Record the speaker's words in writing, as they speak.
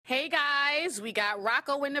guys. We got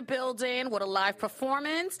Rocco in the building with a live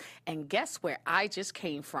performance. And guess where I just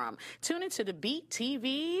came from? Tune into the Beat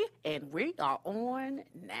TV, and we are on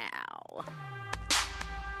now.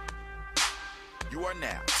 You are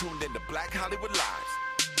now tuned in to Black Hollywood Live.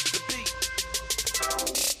 The Beat.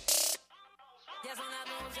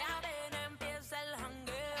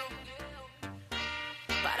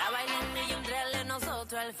 Para bailar y entrarle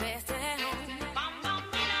nosotros al festejo.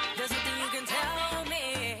 There's nothing you can tell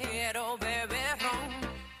me, oh baby, wrong.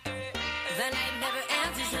 The night never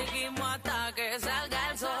ends y seguimos hasta que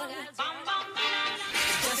salga el sol.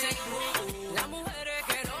 Yo sé, las mujeres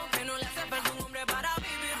que no le hace falta un hombre para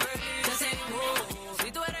vivir feliz. Yo sé,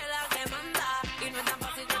 si tú eres la que manda y no es tan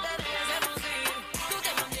fácil que te dejes seducir. Tú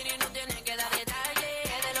te mantienes y no tienes que dar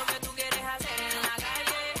detalles de lo que tú quieres hacer en la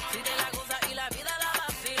calle. Si te la gozas y la vida la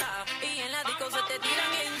vacila y en la disco se te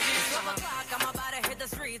tiran encima. I'm about to hit the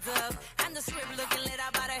streets up and the strip looking lit,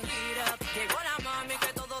 about to heat up. Llegó la mami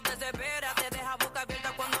que todo desespera, te deja boca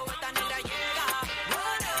abierta cuando esta negra llega.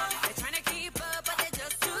 What up? They're trying to keep up, but they're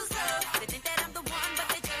just too slow. They think that I'm the one, but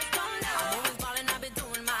they just don't know. I'm always ballin', I've been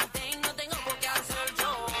doing my thing, no tengo por qué hacer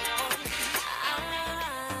yo.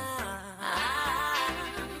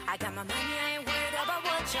 I got my money, I ain't worried about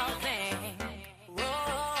what y'all think.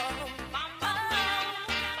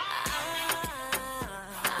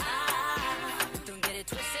 Don't get it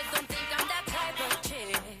twisted, don't think I'm that type of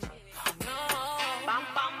chick. No.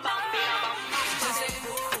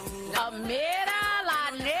 Amira la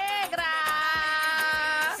Negra.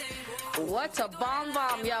 What's a bomb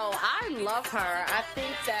bomb? Yo, I love her.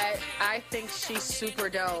 I think she's super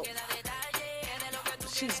dope.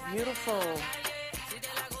 She's beautiful.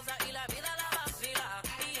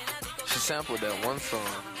 She sampled that one song.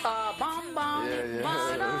 Bomb bomb. Yeah.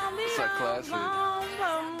 Bomb, It's a classic. bomb,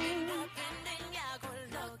 bomb.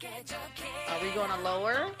 Are we going to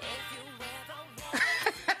lower?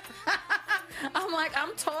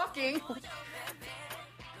 I'm talking.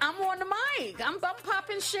 I'm on the mic. I'm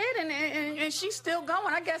popping shit, and she's still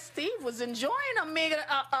going. I guess Steve was enjoying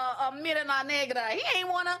Amira la Negra. He ain't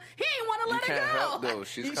wanna let her go. You can't help though.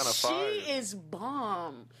 She's kind of fire. She is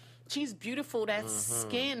bomb. She's beautiful. That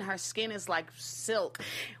skin, her skin is like silk.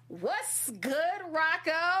 What's good,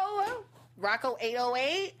 Rocco? Rocco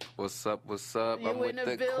 808. What's up? You I'm with in the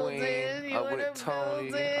the building. queen. You I'm in with the Tony.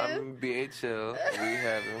 building. I'm in BHL. We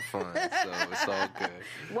having fun, so it's all good.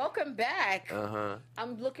 Welcome back.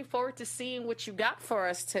 I'm looking forward to seeing what you got for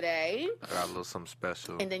us today. Got a little something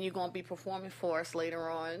special. And then you're going to be performing for us later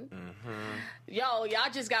on. Yo, y'all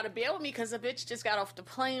just got to bear with me because the bitch just got off the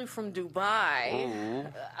plane from Dubai. Ooh.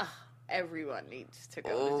 Everyone needs to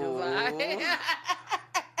go to Dubai.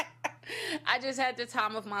 I just had the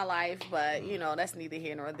time of my life, but that's neither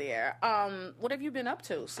here nor there. What have you been up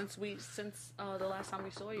to since the last time we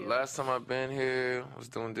saw you? Last time I've been here, I was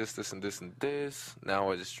doing this, and this, and this.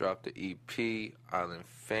 Now I just dropped the EP, Island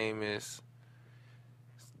Famous.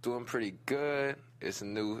 It's doing pretty good. It's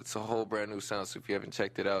a whole brand new sound, so if you haven't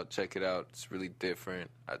checked it out, check it out. It's really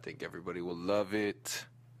different. I think everybody will love it.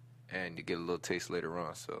 And you get a little taste later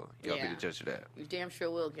on, so y'all be the judge of that. You damn sure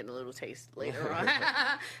will get a little taste later on.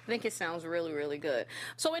 I think it sounds really, really good.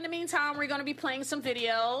 So in the meantime, we're going to be playing some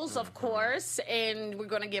videos, of course, and we're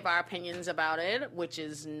going to give our opinions about it, which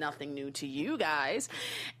is nothing new to you guys.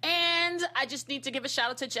 And I just need to give a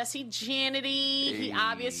shout out to Jesse Janity.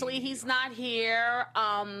 Hey. He's not here.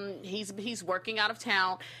 He's working out of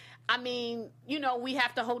town. I mean, we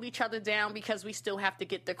have to hold each other down because we still have to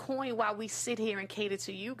get the coin while we sit here and cater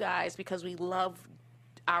to you guys because we love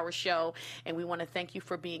our show and we want to thank you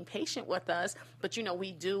for being patient with us. But,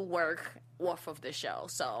 we do work off of the show.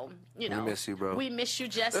 So, We miss you, bro. We miss you,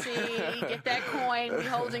 Jesse. Get that coin. We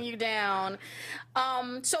holding you down.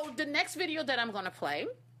 So the next video that I'm going to play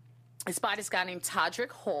is by this guy named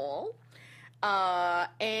Todrick Hall.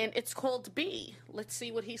 And it's called B. Let's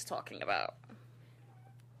see what he's talking about.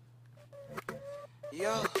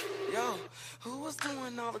 Yo, who was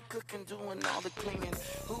doing all the cooking, doing all the cleaning?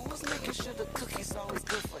 Who was making sure the cookies always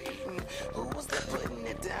good for eating? Who was there putting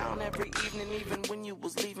it down every evening, even when you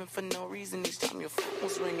was leaving for no reason each time your phone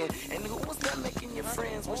was ringing? And who was there making your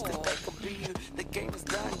friends wish that they could be you? The game is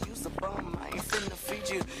done, you's a bum, I ain't finna feed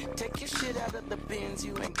you. Take your shit out of the bins,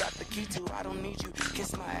 you ain't got the key to. I don't need you,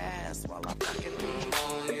 kiss my ass while I fucking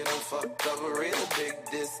leave. You done fucked up real big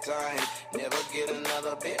this time. Never get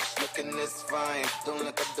another bitch looking this fine. Don't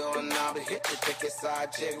let the door knob hit you. Take your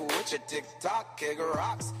side chick with your TikTok kick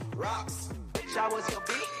rocks. Bitch, I was your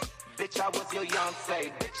beat. Bitch, I was your young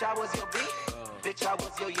fade. Bitch, I was your beat. Bitch, I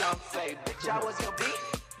was your young fade. Bitch, I was your beat.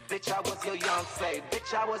 Bitch, I was your Beyonce.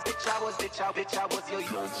 Bitch, I was your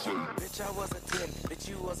Beyonce. Bitch, I was a 10. Bitch,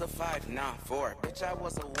 you was a 5. Nah, 4. Bitch, I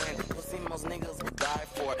was a win. Pussy most niggas would die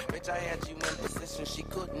for. Bitch, I had you in position she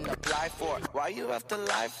couldn't apply for. Why you have to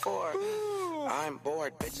lie for? I'm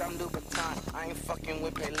bored, bitch, I'm Louboutin. I ain't fucking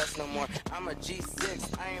with Payless no more. I'm a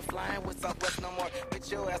G6, I ain't flying with Southwest no more.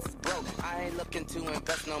 Bitch, your ass is broke, I ain't looking to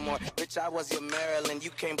invest no more. Bitch, I was your Marilyn,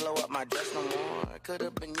 you can't blow up my dress no more. I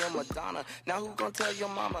could've been your Madonna, now who gon' tell your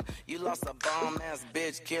mama? You lost a bomb-ass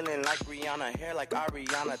bitch, killing like Rihanna. Hair like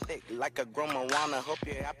Ariana, thick like a grown Moana. Hope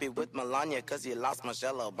you're happy with Melania, cause you lost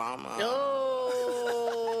Michelle Obama. Oh.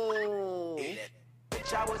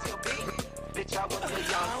 Bitch, I was your beat. Bitch, I was your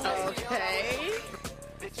Beyonce. Okay.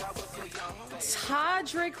 Bitch, I was your Beyonce.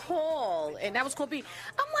 Todrick Hall, and that was called B.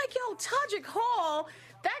 I'm like, yo, Todrick Hall,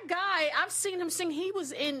 that guy, I've seen him sing. He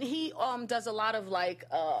does a lot of like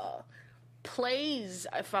plays,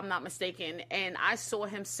 if I'm not mistaken, and I saw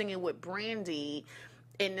him singing with Brandy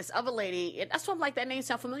and this other lady, and that's why I'm like, that name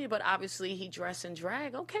sounds familiar, but obviously he dressed in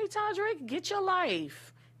drag. Okay, Todrick, get your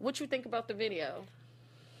life. What you think about the video?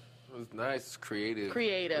 It was nice, it's creative.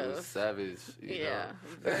 Creative. It was savage. You know?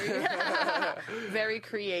 Very, very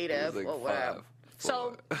creative. It was like oh, wow. 5, 4.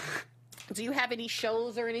 So, do you have any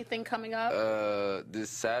shows or anything coming up? This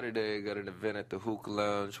Saturday, I got an event at the Hookah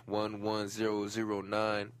Lounge,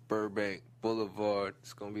 11009 Burbank Boulevard.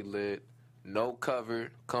 It's going to be lit. No cover.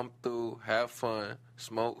 Come through, have fun,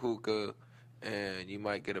 smoke hookah, and you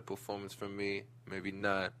might get a performance from me. Maybe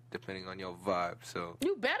not, depending on your vibe. So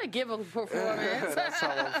you better give a performance. That's how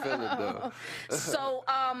I'm feeling, though. So,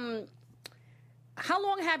 how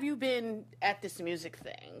long have you been at this music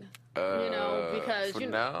thing? Because for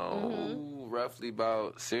now, roughly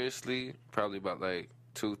about, seriously, probably about like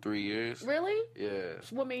 2-3 years. Really? Yeah.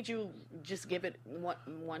 So what made you just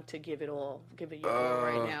want to give it all, give it your all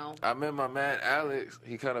right now? I met my man Alex.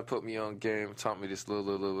 He kind of put me on game, taught me this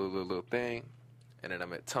little thing. And then I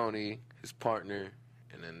met Tony, his partner,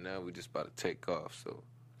 and then now we just about to take off. So,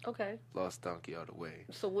 okay, lost donkey out of the way.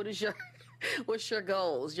 So, what's your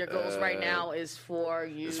goals? Your goals right now is for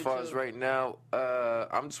you. As far as right now,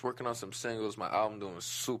 I'm just working on some singles. My album doing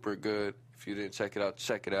super good. If you didn't check it out.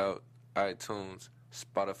 iTunes,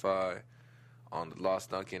 Spotify, on the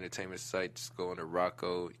Lost Donkey Entertainment site. Just go into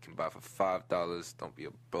Rocco. You can buy for $5. Don't be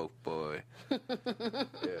a broke boy. Yeah.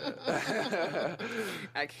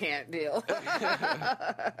 I can't deal.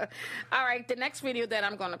 All right, the next video that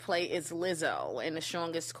I'm going to play is Lizzo, and the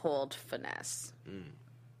song is called Finesse.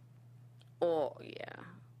 Oh, yeah.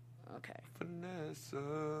 Okay. Finesse.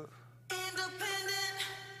 Independent,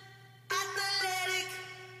 athletic.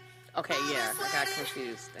 Okay, yeah. I got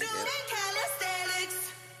confused. Thank you.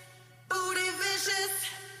 Calisthenics, booty vicious,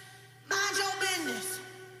 mind your business.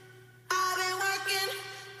 I've been working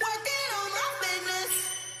on my fitness.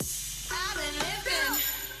 I've been lifting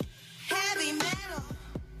heavy metal.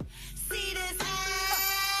 See this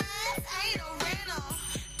ass ain't a rental.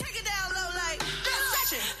 Take it down low like just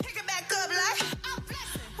stretching. Pick it back up like I'm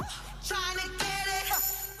flexing. Trying to get it,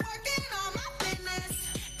 working on my fitness.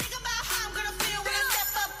 Think about how I'm gonna feel when I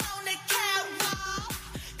step up on the catwalk.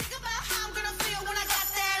 Think about how I'm gonna feel when I got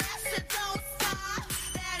that ass that don't stop.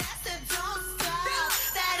 That ass that don't stop.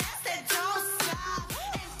 That ass that don't stop.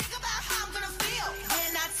 And think about how I'm gonna feel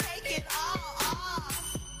when I take it all off.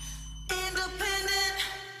 Independent,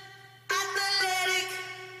 athletic.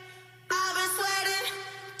 I've been sweating,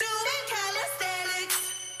 doing calisthenics.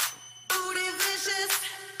 Booty vicious,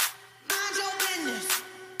 mind your business.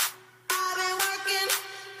 I've been working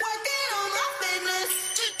on my fitness.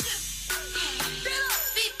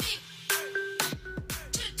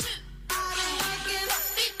 I've been working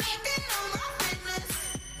on my fitness.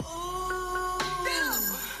 Ooh,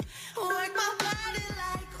 work my body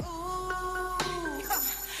like ooh.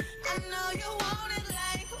 I know you want it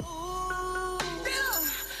like ooh,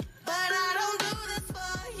 but I don't do this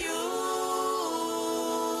for you.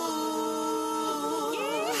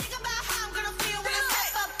 Think about how I'm gonna feel when I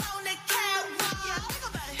step up on the catwalk.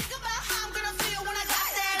 Think about how I'm gonna feel when I got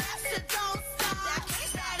that ass that don't stop.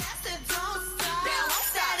 That ass that don't stop.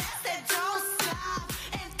 That ass that don't stop.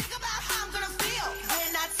 And think about how I'm gonna feel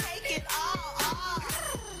when I take it all off.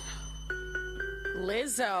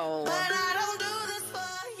 Lizzo. But I don't do this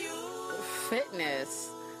for you. Fitness.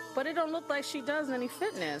 But it don't look like she does any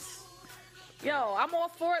fitness. Yo, I'm all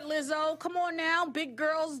for it, Lizzo. Come on now. Big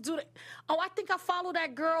girls do it. Oh, I think I follow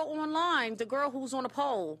that girl online. The girl who's on a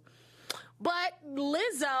pole. But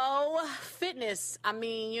Lizzo, fitness. I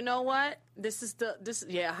mean, you know what?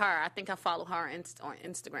 Her. I think I follow her on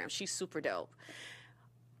Instagram. She's super dope.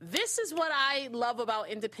 This is what I love about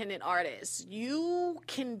independent artists. You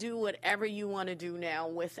can do whatever you want to do now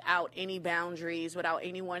without any boundaries, without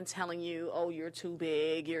anyone telling you, oh, you're too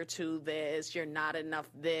big, you're too this, you're not enough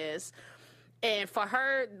this. And for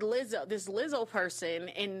her, this Lizzo person,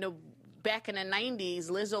 back in the 90s,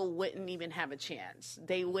 Lizzo wouldn't even have a chance.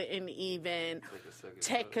 They wouldn't even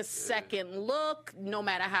take a second look, no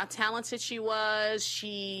matter how talented she was.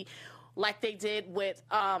 She, like they did with...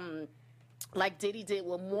 like Diddy did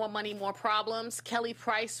with More Money, More Problems, Kelly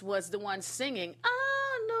Price was the one singing,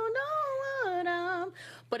 I don't know what I'm...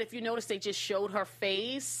 But if you notice, they just showed her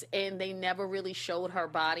face, and they never really showed her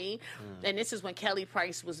body. And this is when Kelly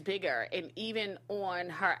Price was bigger. And even on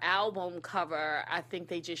her album cover, I think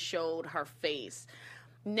they just showed her face.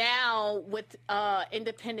 Now, with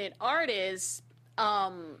independent artists...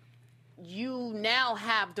 you now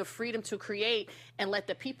have the freedom to create and let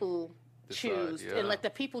the people... choose and let the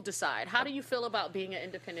people decide. How do you feel about being an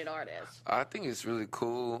independent artist? I think it's really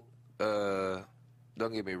cool.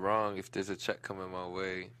 Don't get me wrong. If there's a check coming my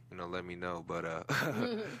way, let me know. But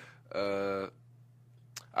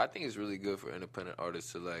I think it's really good for independent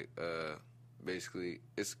artists to basically,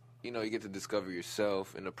 it's you get to discover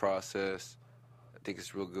yourself in the process. I think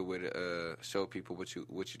it's a real good way to show people what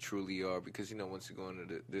you truly are, because once you go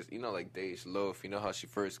into this, like Dej Loaf, how she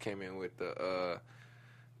first came in with the.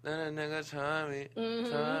 Nigga, Tommy,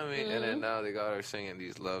 and then now they got her singing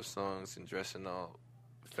these love songs and dressing all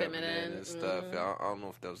feminine and stuff. I don't know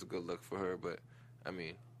if that was a good look for her, but I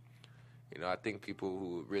mean, I think people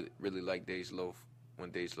who really like Dej Loaf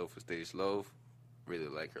when Dej Loaf was Dej Loaf really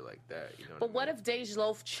like her like that. But what if Dej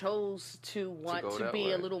Loaf chose to want to be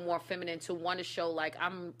a little more feminine, to want to show like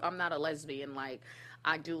I'm not a lesbian, like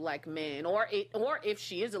I do like men, or if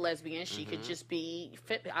she is a lesbian, she could just be.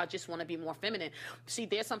 I just want to be more feminine. See,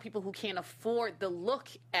 there's some people who can't afford the look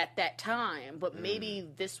at that time, but maybe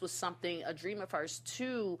this was a dream of hers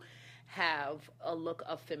to have a look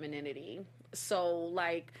of femininity. So,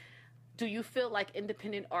 do you feel like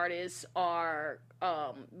independent artists are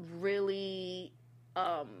really?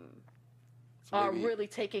 Are really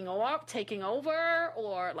taking over,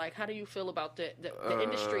 or how do you feel about the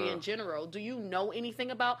industry in general? Do you know anything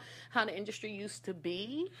about how the industry used to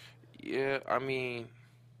be? Yeah, I mean,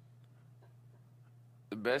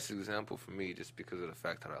 the best example for me, just because of the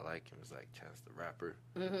fact that I like him, is Chance the Rapper.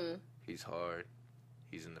 He's hard,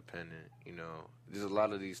 he's independent. There's a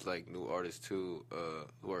lot of these new artists too,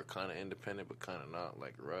 who are kind of independent but kind of not,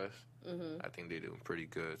 like Russ. I think they're doing pretty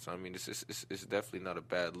good. So I mean, it's definitely not a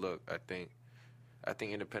bad look. I think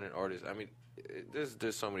independent artists, I mean,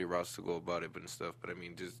 there's so many routes to go about it and stuff, but I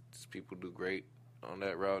mean, just people do great on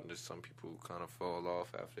that route, and there's some people who kind of fall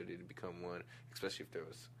off after they become one, especially if there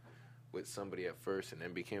was with somebody at first and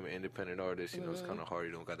then became an independent artist. It's kind of hard.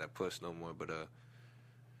 You don't got that push no more. But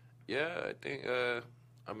yeah, I think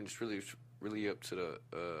I mean, it's really up to the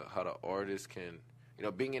how the artist can.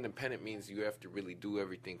 Being independent means you have to really do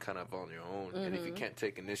everything kind of on your own, and if you can't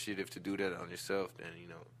take initiative to do that on yourself, then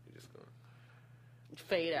you're just gonna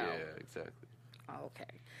fade out. Yeah, exactly.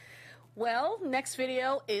 Okay. Well, next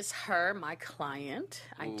video is her, my client.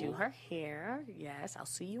 I do her hair. Yes, I'll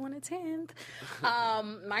see you on the 10th.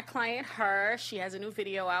 My client, her, she has a new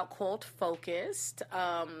video out called Focused.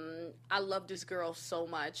 I love this girl so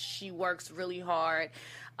much. She works really hard.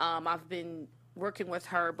 I've been working with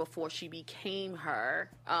her before she became her.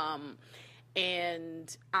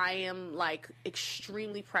 And I am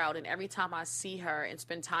extremely proud, and every time I see her and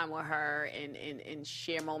spend time with her and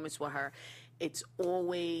share moments with her, I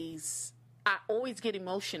always get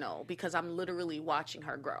emotional because I'm literally watching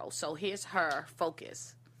her grow. So here's her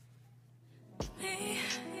Focus. Hey,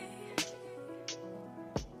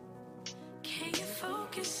 can you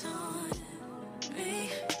focus on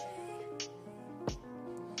me?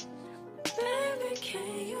 Baby,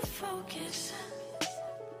 can you focus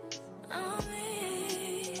on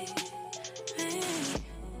me?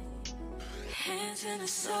 Hands in the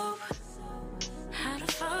soap, how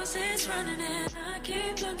the faucet's running and I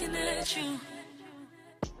keep looking at you.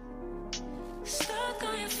 Stuck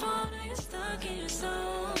on your phone, you're stuck in your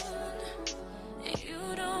zone, and you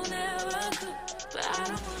don't ever cook, but I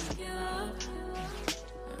don't wanna give up.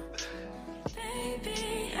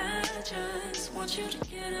 Baby, I just want you to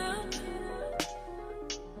get up.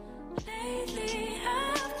 Lately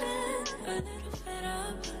I've been a little fed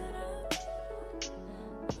up.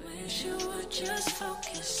 Wish you would just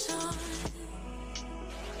focus on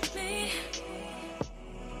me.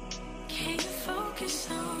 Can you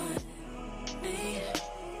focus on me?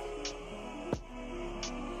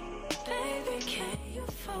 Baby, can you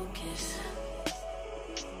focus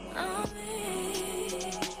on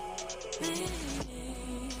me?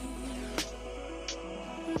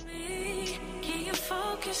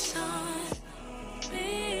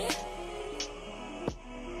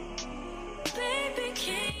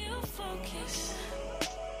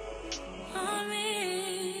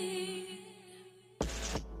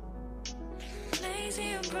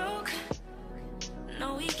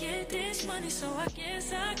 money, so I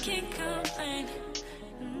guess I can't complain.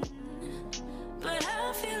 But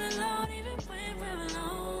I feel alone even when we're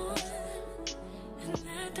alone. And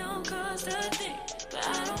that don't cost a thing, but I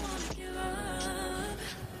don't wanna give up.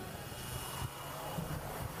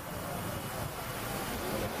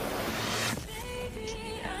 Baby,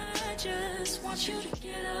 I just want you to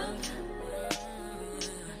get up.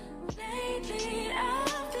 Lately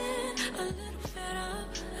I've been a little fed up,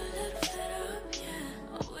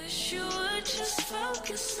 yeah. I wish you would just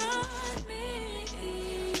focus on me.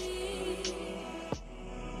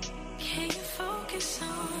 Can you focus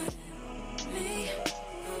on me?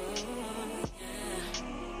 Ooh, yeah.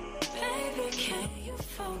 Baby, can you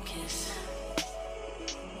focus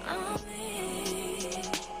on me?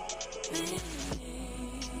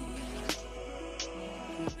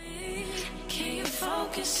 Can you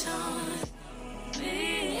focus on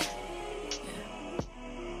me?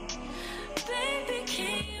 Baby,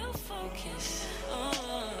 can you focus on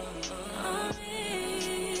me?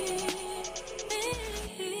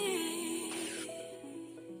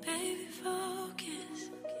 Baby, focus.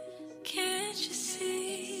 Can't you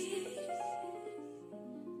see?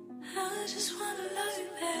 I just wanna love you,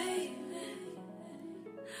 baby.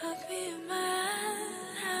 Look me in my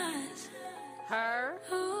eyes. Her.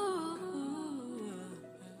 Ooh.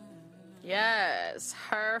 Yes,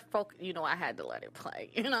 her focus. You know, I had to let it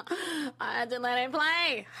play. I had to let it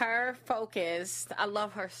play. Her focused. I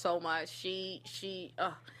love her so much.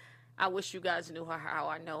 I wish you guys knew her how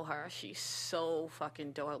I know her. She's so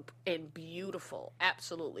fucking dope and beautiful.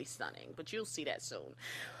 Absolutely stunning. But you'll see that soon.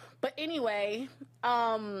 But anyway,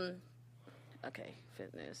 okay,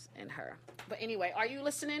 fitness and her. But anyway, are you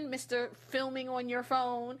listening, Mr. Filming on your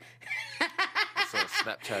phone? So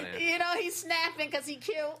Snapchatting. He's snapping because he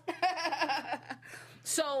cute.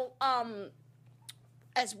 So,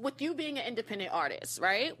 as with you being an independent artist,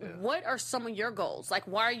 right? Yeah. What are some of your goals? Like,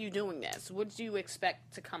 why are you doing this? What do you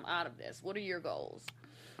expect to come out of this? What are your goals?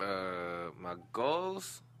 My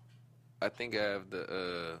goals, I think I have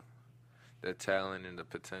the talent and the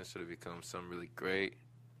potential to become something really great.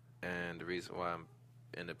 And the reason why I'm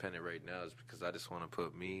independent right now is because I just want to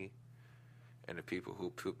put me and the people who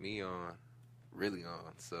put me on really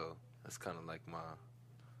on. So that's kind of like my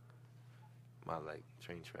like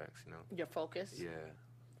train tracks, Your focus? Yeah.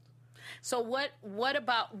 So where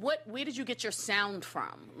did you get your sound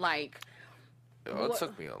from? Like, It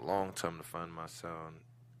took me a long time to find my sound.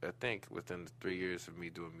 I think within the 3 years of me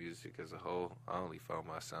doing music as a whole, I only found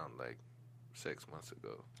my sound like 6 months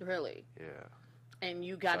ago. Really? Yeah. And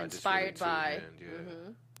you got So inspired by...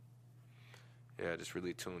 Yeah, I just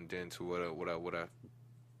really tuned into what I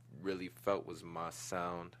really felt was my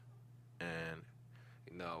sound. And,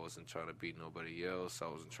 I wasn't trying to beat nobody else. I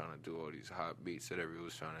wasn't trying to do all these hot beats that everyone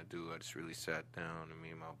was trying to do. I just really sat down, and me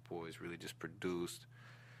and my boys really just produced,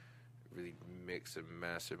 really mixed and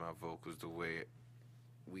mastered my vocals the way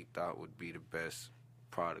we thought would be the best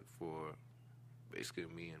product for basically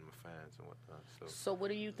me and my fans and whatnot. So what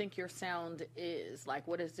do you think your sound is? Like,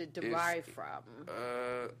 what is it derived from?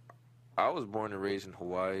 I was born and raised in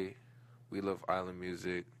Hawaii. We love island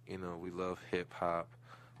music. We love hip-hop.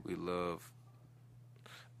 We love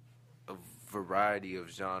a variety of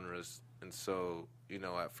genres. And so,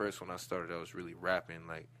 at first when I started, I was really rapping,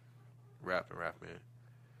 like rapping.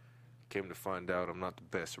 Came to find out I'm not the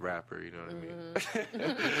best rapper, you know what I mean?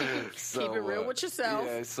 So, keep it real with yourself.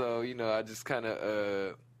 Yeah, so, I just kind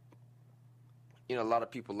of, a lot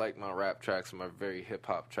of people like my rap tracks and my very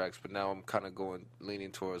hip-hop tracks, but now I'm kind of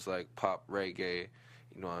leaning towards, like, pop reggae.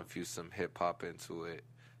 I infuse some hip-hop into it.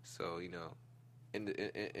 So,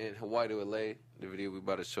 in Hawaii to LA, the video we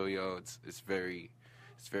about to show y'all, it's very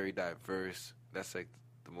diverse. That's like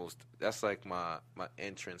that's like my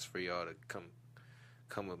entrance for y'all to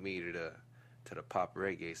come with me to the pop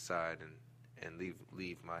reggae side and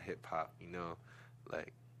leave my hip hop,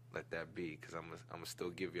 like let that be, because I'm gonna still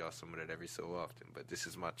give y'all some of that every so often. But this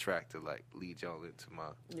is my track to like lead y'all into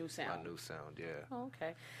my new sound. My new sound, yeah. Oh,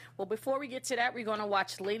 okay. Well, before we get to that, we're gonna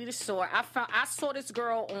watch Lady the Soar. I saw this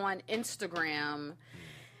girl on Instagram,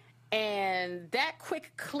 and that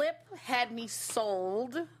quick clip had me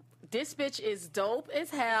sold. This bitch is dope as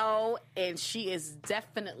hell, and she is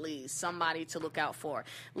definitely somebody to look out for.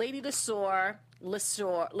 Lady the Soar,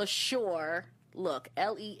 LeShore, look,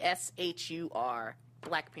 LESHUR.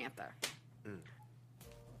 Black Panther.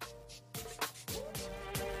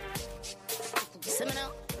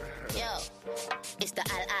 Yo, it's the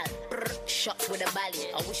Al. shots with a bally.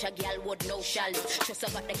 I wish a gal would know shallow. Trust I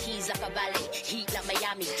got the keys like a valley. Heat like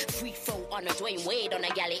Miami. Free throw on a Dwayne Wade on a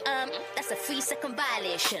galley. That's a 3-second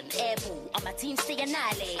violation. Air boo, on my team stay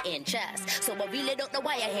annihilating. Chest. So I really don't know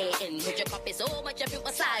why you're hating. Could you copy so much of it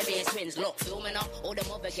was sideways twins? Look, filming up, all them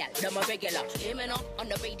other gal, them a regular. Himing up on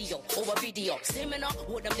the radio, over video. Simming up,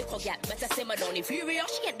 with them little gal, better simmer down. Inferior,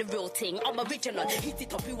 she ain't the real thing, I'm original. Hit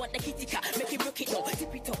it up, you want the kitty cat, make it rock it down.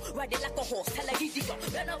 Tip it up, ride it like a horse, tell her hit it up.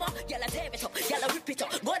 Run over, y'all tear it up, y'all rip it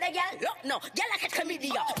up. Go the gal, look, no, y'all like a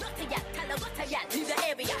chlamydia. Not a gal, tell her what a gal, leave the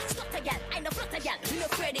area. Stop a gal, ain't no flot a gal, we no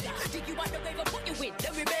afraid of ya. Dig you on the wave and put you in,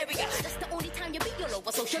 then we bury ya. That's the only time you be all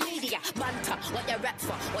over social media. Manta, what you rap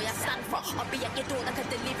for, what you stand for. I'll be at your door like a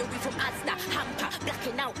delivery from Asda. Hamper,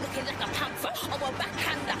 blacking out, looking like a panther. Or a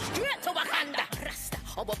backhander, straight to Wakanda. Rasta,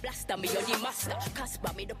 or a blaster, me or the master.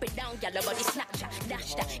 Casper, me up and down, gal, about the snatcher.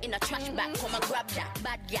 Dash that in a trash bag, come and grab that.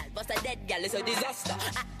 Bad gal, bust a dead gal, it's a disaster.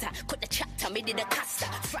 Actor, cut the chapter, me did a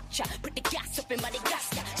caster. Fracture, put the gas up in my gas,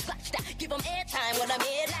 yeah. Scratch that, give them airtime when I'm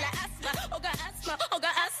here like asthma. Oh, got asthma, oh,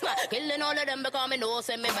 got asthma. Killing all of them because me know,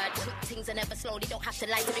 send me bad. Quick things are never slowly, don't have to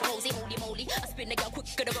lie to be cozy. Holy moly, I spin the girl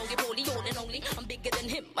quicker than roly poly. All and only, I'm bigger than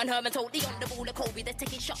him. And Herman totally on the ball of Kobe. They're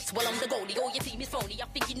taking shots while I'm the goalie. Oh, your team is phony, I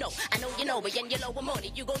think you know. I know you know, but when you low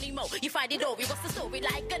money, you gon' need more. You find it over, what's the story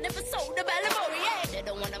like? An episode of Alamori, yeah. They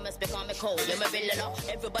don't wanna mess because me cold, you're my villain, no.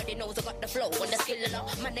 Everybody knows I got the flow and the skill, no.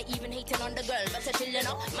 Man, they even hating on the girl, but they're chillin',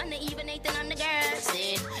 no. Man, they even hating on the girl,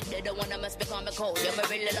 see. They don't wanna mess because me cold, you're my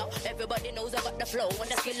villain, no. Everybody knows I got the flow and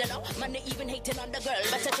the skill, no. Man, they even hating on the girl,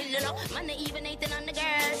 but they're chillin', no. Man, they even hating on the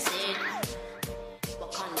girl, see.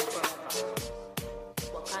 Wakanda forever.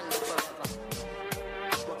 Wakanda forever.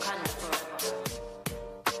 Wakanda forever.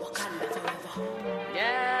 Wakanda forever.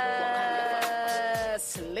 Yes,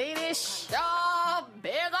 Lady Shaw,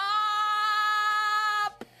 big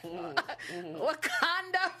up.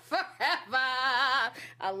 Wakanda forever.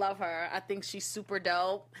 I love her. I think she's super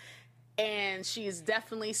dope. And she is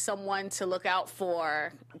definitely someone to look out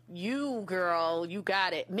for. You, girl, you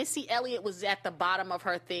got it. Missy Elliott was at the bottom of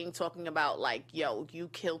her thing talking about, like, yo, you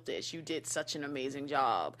killed this. You did such an amazing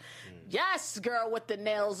job. Yes, girl, with the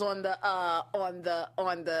nails on the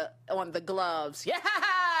gloves.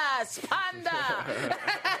 Yes, Panda.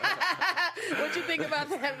 What'd you think about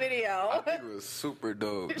that video? I think it was super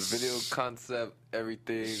dope. The video concept,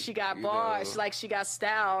 everything. She got bars, like she got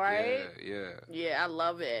style, right? Yeah. Yeah, I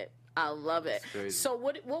love it. I love it. Crazy. So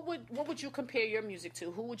what would you compare your music to?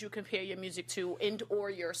 Who would you compare your music to, and or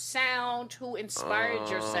your sound? Who inspired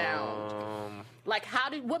your sound? Like,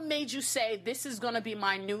 what made you say, this is going to be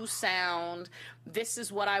my new sound, this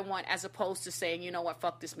is what I want, as opposed to saying, you know what,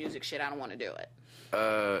 fuck this music shit, I don't want to do it?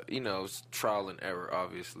 It's trial and error,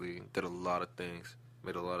 obviously. Did a lot of things,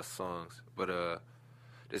 made a lot of songs. But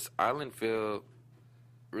this island feel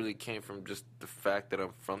really came from just the fact that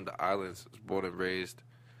I'm from the islands, was born and raised.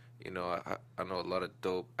 You know, I know a lot of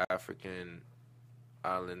dope African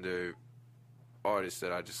islander artists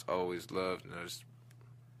that I just always loved, and I just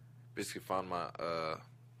basically found my, I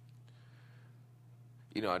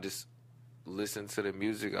just listened to the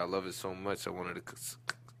music. I love it so much. I wanted to,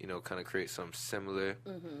 kind of create something similar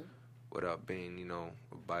without being, a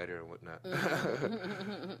biter and whatnot.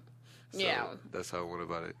 Yeah. That's how I went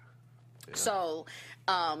about it. Yeah. So,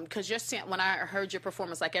 because when I heard your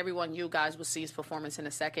performance, like everyone, you guys will see his performance in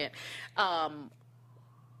a second,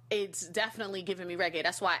 it's definitely giving me reggae.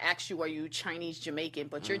 That's why I asked you, are you Chinese Jamaican?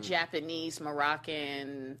 But you're Japanese,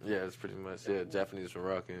 Moroccan. Yeah, it's pretty much, Japanese,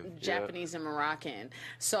 Moroccan. Japanese and Moroccan.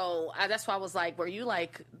 So that's why I was like, were you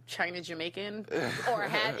like China Jamaican? Or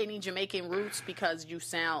had any Jamaican roots, because you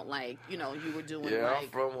sound like, you were doing I'm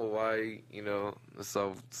from Hawaii,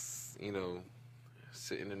 so,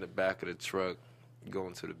 sitting in the back of the truck,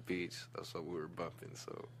 going to the beach. That's what we were bumping.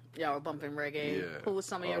 So y'all were bumping reggae. Yeah. Who was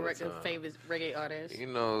some of your favorite reggae artists?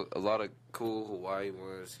 A lot of cool Hawaii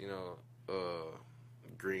ones.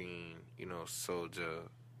 Green. Soulja.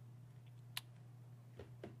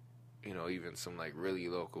 Even some like really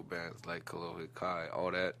local bands like Kalohe Kai. All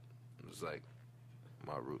that was like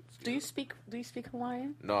my roots. Do you speak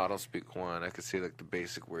Hawaiian? No, I don't speak Hawaiian. I can say like the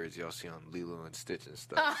basic words y'all see on Lilo and Stitch and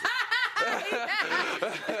stuff.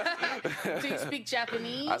 Do you speak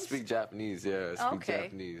Japanese? I speak Japanese, yeah. I speak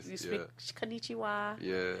Japanese. You speak konnichiwa?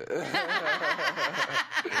 Yeah.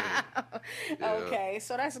 Okay,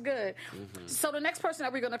 so that's good. So the next person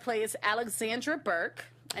that we're going to play is Alexandra Burke,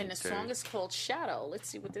 and the song is called Shadow. Let's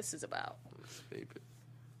see what this is about. Let's vape it.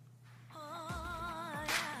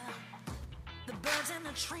 The birds in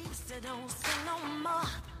the trees, they don't sing no more.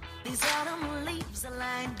 These autumn leaves are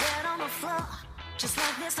lying dead on the floor. Just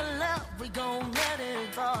like this love, we gon' let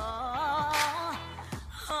it fall.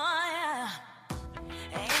 Oh yeah,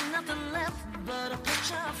 ain't nothing left but a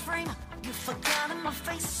picture frame. You forgot my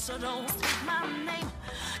face, so don't speak my name.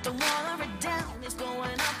 Don't water it down, it's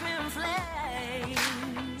going up in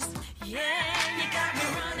flames. Yeah, you got me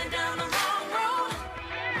running down the wrong road.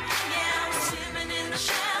 Yeah, I'm swimming in the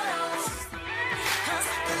shadows. 'Cause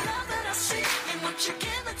the love that I see and what you're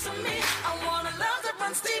giving to me, I want a love that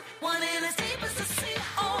runs deep, one in as deep as the sea.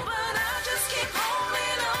 Oh, but I just keep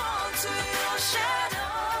holding on to your shadow.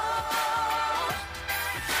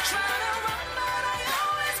 Try to run, but I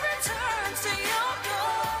always return to your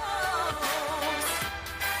ghost.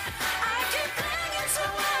 I keep clinging to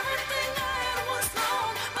everything I had once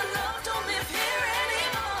known, but love don't live here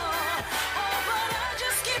anymore. Oh, but I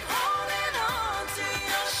just keep holding on to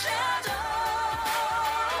your shadow.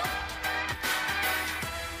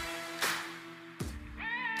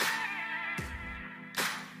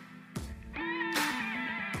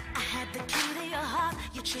 I had the key to your heart.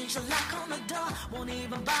 You changed the lock on the door. Won't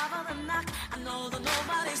even bother to knock. I know that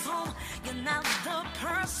nobody's home. You're not the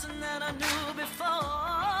person that I knew before.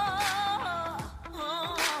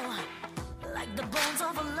 Like the bones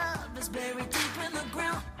of a love is buried deep in the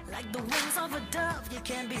ground. Like the wings of a dove, you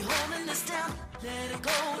can't be holding this down. Let it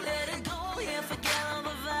go, yeah, forget all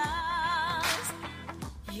the vows.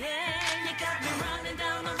 Yeah, you got me running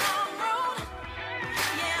down the wrong road.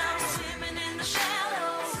 Yeah, I'm swimming in the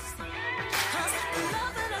shadows. 'Cause the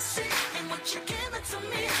love that I see and what you're giving to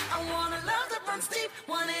me, I want a love that runs deep,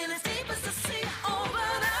 one in as deep as the sea. Oh, but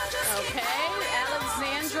I just keep Okay, holding on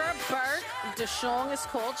Alexandra to your Burke. The shadow. song is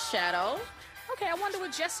called Shadow. Okay, I wonder where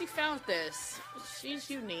Jessie found this. She's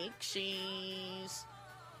unique. She's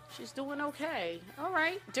doing okay. All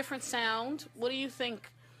right, different sound. What do you think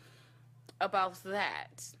about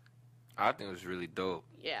that? I think it was really dope.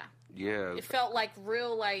 Yeah, Yeah, it felt like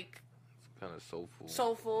real, like kind of soulful.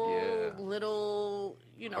 soulful, Yeah. little,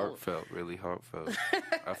 you know. Heartfelt, really heartfelt.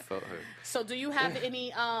 I felt her. So, do you have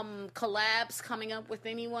any collabs coming up with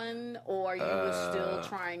anyone, or are you still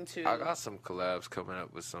trying to? I got some collabs coming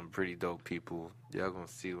up with some pretty dope people. Y'all gonna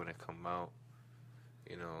see when it come out.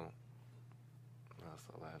 You know, that's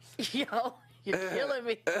collabs. Yo, you're killing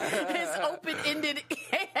me. It's open-ended.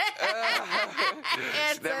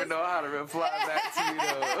 Never know how to reply back to you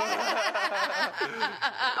though.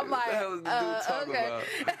 I'm like, what the hell is the dude talking okay. about?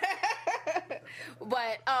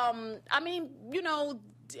 But I mean, you know,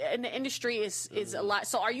 in the industry is a lot.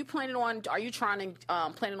 So, are you planning on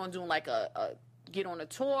doing like a get on a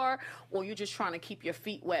tour, or you just trying to keep your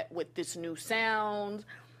feet wet with this new sound?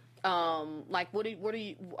 Like, what do you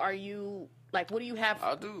have?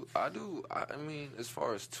 I do. I mean, as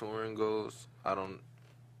far as touring goes, I don't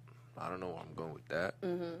know where I'm going with that.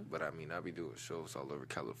 Mm-hmm. But I mean, I be doing shows all over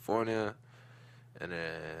California, and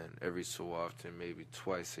then every so often, maybe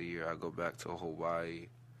twice a year, I go back to Hawaii.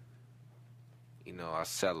 You know, I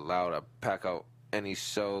settle out. I pack out any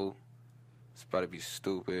show. It's about to be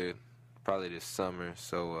stupid. Probably this summer.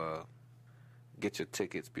 So get your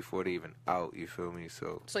tickets before they even out. You feel me?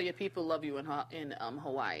 So your people love you in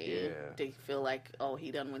Hawaii. Yeah. They feel like, oh, he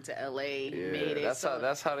done went to L.A. He yeah, made it. that's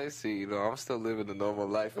how they see. You know, I'm still living a normal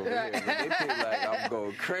life over here. But they think like I'm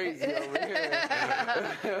going crazy over here.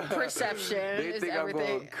 Perception They is think everything. I'm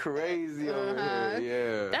going crazy over here.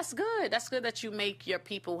 Yeah. That's good. That's good that you make your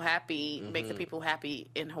people happy, make the people happy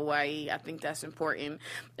in Hawaii. I think that's important.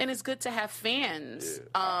 And it's good to have fans.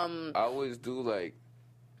 Yeah. I always do like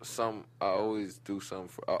some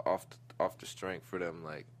for, off the strength for them.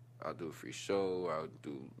 Like I'll do a free show, or I'll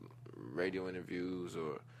do radio interviews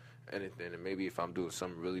or anything. And maybe if I'm doing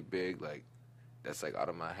something really big, like that's like out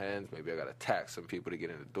of my hands, maybe I gotta tax some people to get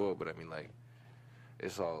in the door. But I mean, like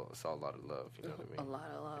it's all a lot of love. You know what I mean? A lot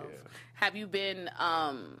of love. Yeah. Have you been?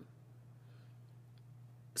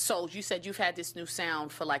 So you said you've had this new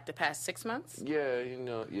sound for like the past 6 months. Yeah, you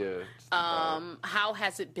know, yeah. How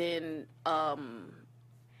has it been?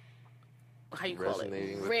 How you call it?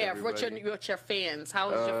 Resonating with Rare. What's your fans?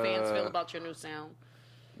 How does your fans feel about your new sound?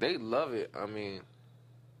 They love it. I mean,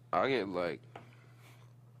 I get like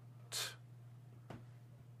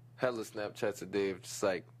hella Snapchats a day of just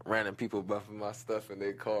like random people bumping my stuff in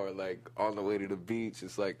their car, like on the way to the beach.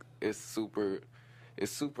 It's like it's super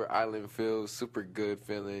island feel, super good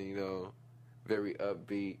feeling. You know, very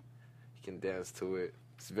upbeat. You can dance to it.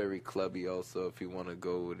 It's very clubby also if you want to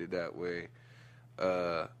go with it that way.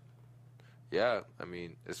 Yeah, I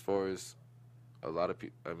mean, as far as what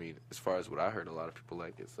I heard, a lot of people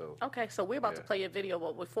like it. So okay, so we're about to play a video,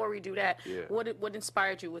 but before we do that, what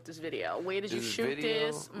inspired you with this video? Where did you shoot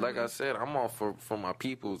this? Like I said, I'm all for my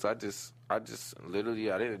peoples. I just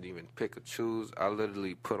literally, I didn't even pick or choose. I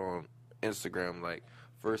literally put on Instagram like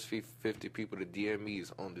First 50 people to DM me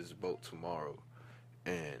is on this boat tomorrow.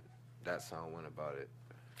 And that's how I went about it.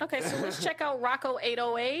 Okay, so let's check out Rocco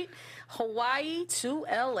 808, Hawaii to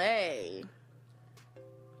LA.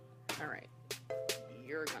 All right.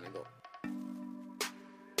 You're going to go.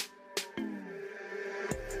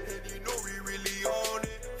 And you know we really on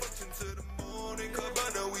it. Function to the morning,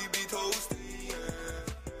 Cabana, we be toasting.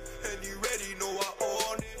 Yeah. And you ready, know I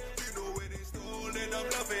own it. You know it ain't stolen, I'm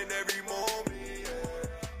loving every moment.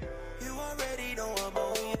 Yeah. You already know I'm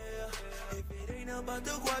on, yeah. If it ain't about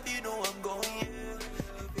the guap, you know I'm going, yeah.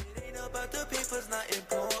 If it ain't about the papers, not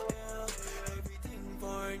important, yeah. Everything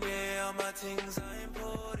foreign, yeah, all my things are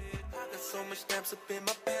imported. I got so much stamps up in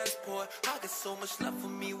my passport. I got so much love for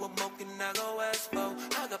me, what more can I go ask for?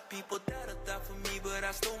 I got people that'll die for me, but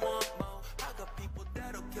I still want more. I got people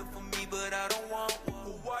that'll kill for me, but I don't want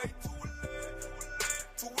war. Why too late,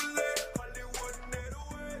 too late, Hollywood,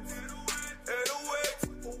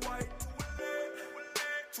 808. Why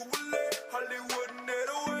too late, Hollywood,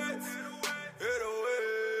 808,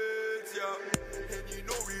 yeah. And you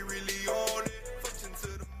know we really on it. Function to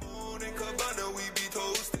the morning, Cabana, we be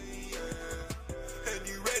toasting. And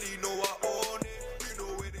you ready, know I own it. You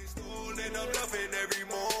know it ain't stolen, I'm loving every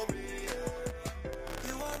moment.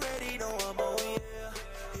 You already know I'm on, yeah.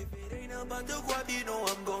 If it ain't about the guap, you know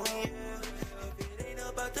I'm going, yeah. If it ain't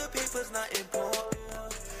about the papers, not important,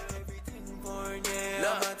 yeah. Everything foreign, yeah.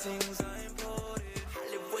 All my things are imported. I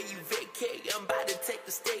live where you vacate, I'm about to take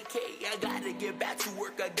the staycay. I gotta get back to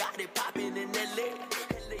work, I got it popping in LA.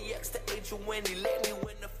 LAX to Angel when they let me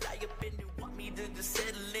when the fly up in, they want me to just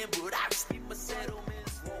settle in, but I just need my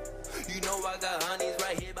settlements. You know I got honeys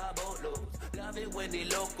right here by boatloads. Love it when they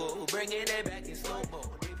local, bringing it back in slow-mo.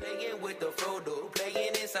 They playing with the Frodo,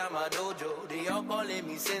 playing inside my dojo. They all calling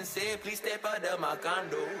me sensei, please step out of my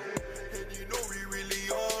condo. And you know we really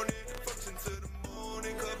on it. Function to the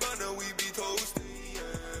morning, Cabana, we be toasting,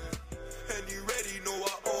 yeah. And you ready, know I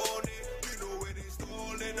own it. You know it ain't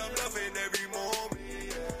stolen, I'm loving every moment,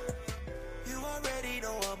 yeah. You already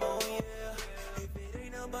know I'm on, yeah. If it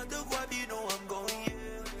ain't about the guap, you know I'm going,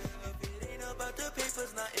 yeah. If it ain't about the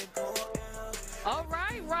papers, not important, yeah. All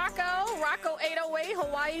right, Rocco 808,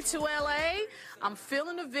 Hawaii to LA. I'm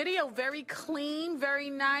feeling the video very clean, very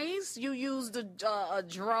nice. You used a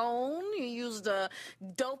drone, you used a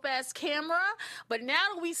dope-ass camera. But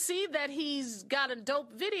now that we see that he's got a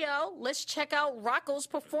dope video, let's check out Rocco's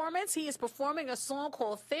performance. He is performing a song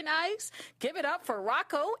called Thin Ice. Give it up for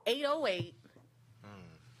Rocco 808.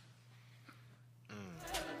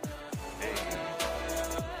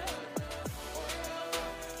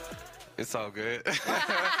 It's all good.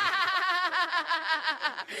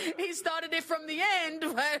 He started it from the end,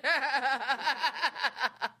 but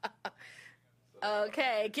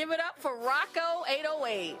okay, give it up for Rocco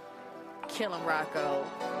 808. Kill him, Rocco.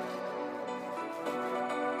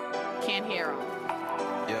 Can't hear him.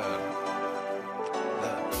 Yeah.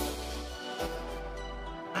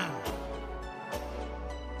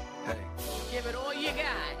 Hey. Give it all you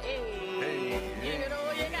got. Hey. Give it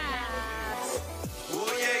all you got.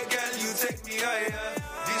 Oh yeah, girl, you take me higher.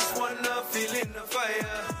 This one I'm feeling the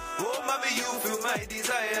fire. Oh, mommy, you feel my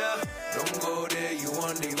desire. Don't go there, you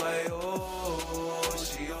on the way. Oh,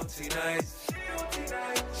 she on nice.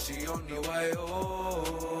 She on the way.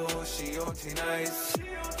 Oh, she on nice.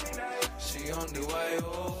 She on the way.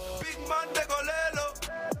 Oh, big man, they go lelo.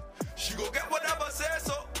 She go get whatever say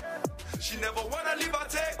so. She never wanna leave her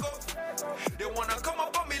take off. They wanna come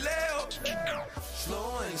up on me, Leo.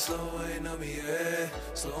 Slow wine on me, yeah.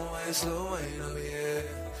 Slow wine on me, yeah.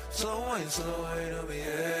 Slow wine on me,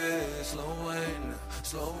 yeah. Slow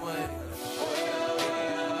wine.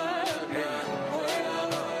 Oh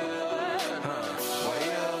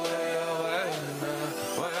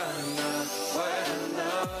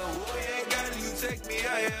yeah, girl, you take me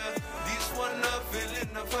higher. This one I'm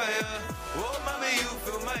feeling the fire. Oh, mommy, you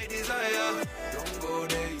feel my desire. Don't go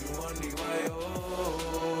there, you on the way.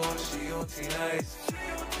 Oh, she on nice.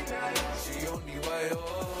 She on the way.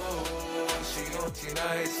 Oh, she on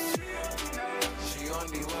nice. She on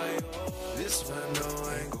the way. Oh, this one, no,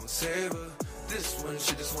 I ain't gon' save her. This one,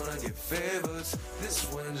 she just wanna get favors. This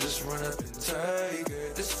one just run up and take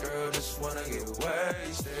it. This girl just wanna get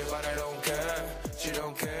wasted, but I don't care. She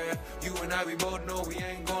don't care. You and I, we both know we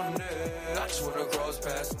ain't gonna there. I just wanna cross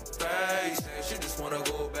past and face it. She just wanna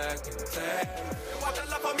go back and take. They want to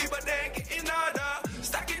laugh at me, but they ain't getting nada.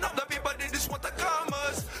 Stacking up the paper, they just want the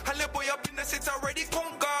commas. I live boy up in the city already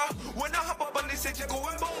conquer. When I hop up on the city,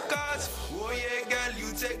 going bonkers. Oh yeah, girl,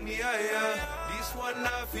 you take me higher. This one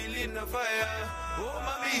I feeling the fire. Oh,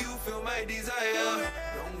 mommy, you feel my desire.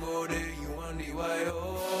 Don't go there, you on the wire.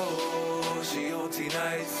 Oh, she on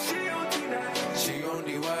T-Nice. She on T-Nice. She on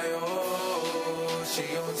the wire. Oh,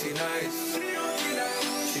 she on T-Nice. She on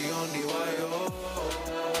T-Nice. She on the wire. Oh.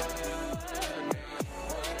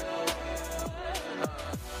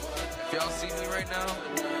 If y'all see me right now,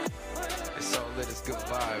 it's all lit, it's good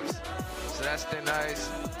vibes. So that's Thin Ice.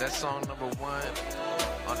 That's song number 1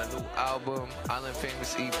 on the new album, Island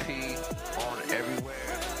Famous EP, on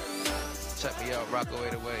everywhere. Check me out, Rocco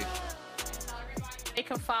 808. They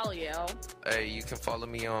can follow you. Hey, you can follow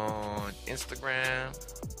me on Instagram,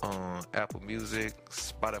 on Apple Music,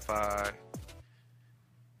 Spotify,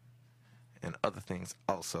 and other things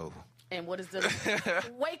also. And what is the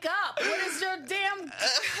wake up? What is your name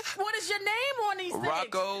on these things?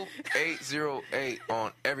 Rocco 808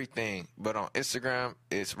 on everything, but on Instagram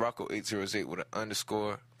it's Rocco 808 with an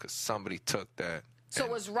underscore because somebody took that.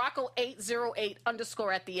 So it's Rocco 808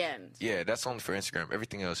 underscore at the end. Yeah, that's only for Instagram.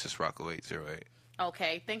 Everything else is Rocco 808.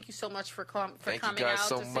 Okay, thank you so much for coming out. Thank you guys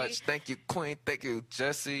so much. Thank you, Queen. Thank you,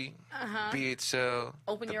 Jesse. BHL.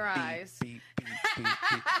 Open your eyes. Beep.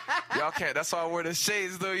 Y'all can't. That's all I wear the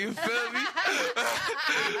shades, though. You feel me?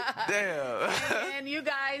 Damn. And you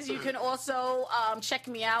guys, you can also check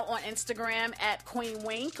me out on Instagram at Queen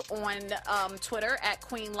Wink, on Twitter at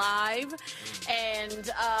Queen Live,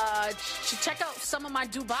 and check out some of my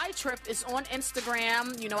Dubai trip is on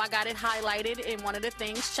Instagram. You know, I got it highlighted in one of the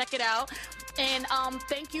things. Check it out. And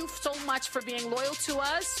thank you so much for being loyal to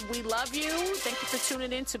us. We love you. Thank you for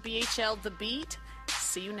tuning in to BHL The Beat.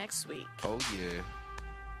 See you next week. Oh, yeah.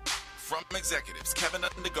 From executives Kevin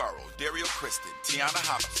Undergaro, Dario Kristen, Tiana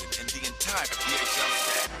Hobson, and the entire BHL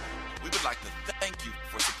staff, we would like to thank you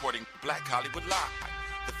for supporting Black Hollywood Live,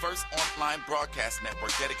 the first online broadcast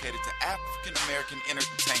network dedicated to African American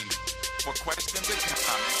entertainment. For questions and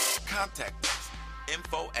comments, contact us.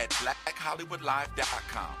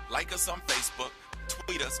 info@blackhollywoodlive.com. Like us on Facebook,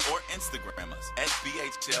 tweet us, or Instagram us at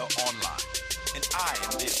BHL Online. And I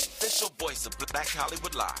am the official voice of Black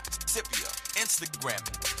Hollywood Live, Scipio, Instagram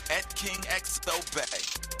at KingXOBay.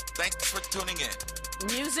 Thanks for tuning in.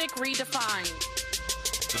 Music redefined.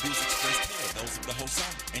 The views expressed here are those of the host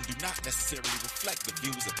only and do not necessarily reflect the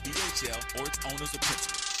views of BHL or its owners or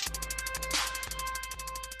principals.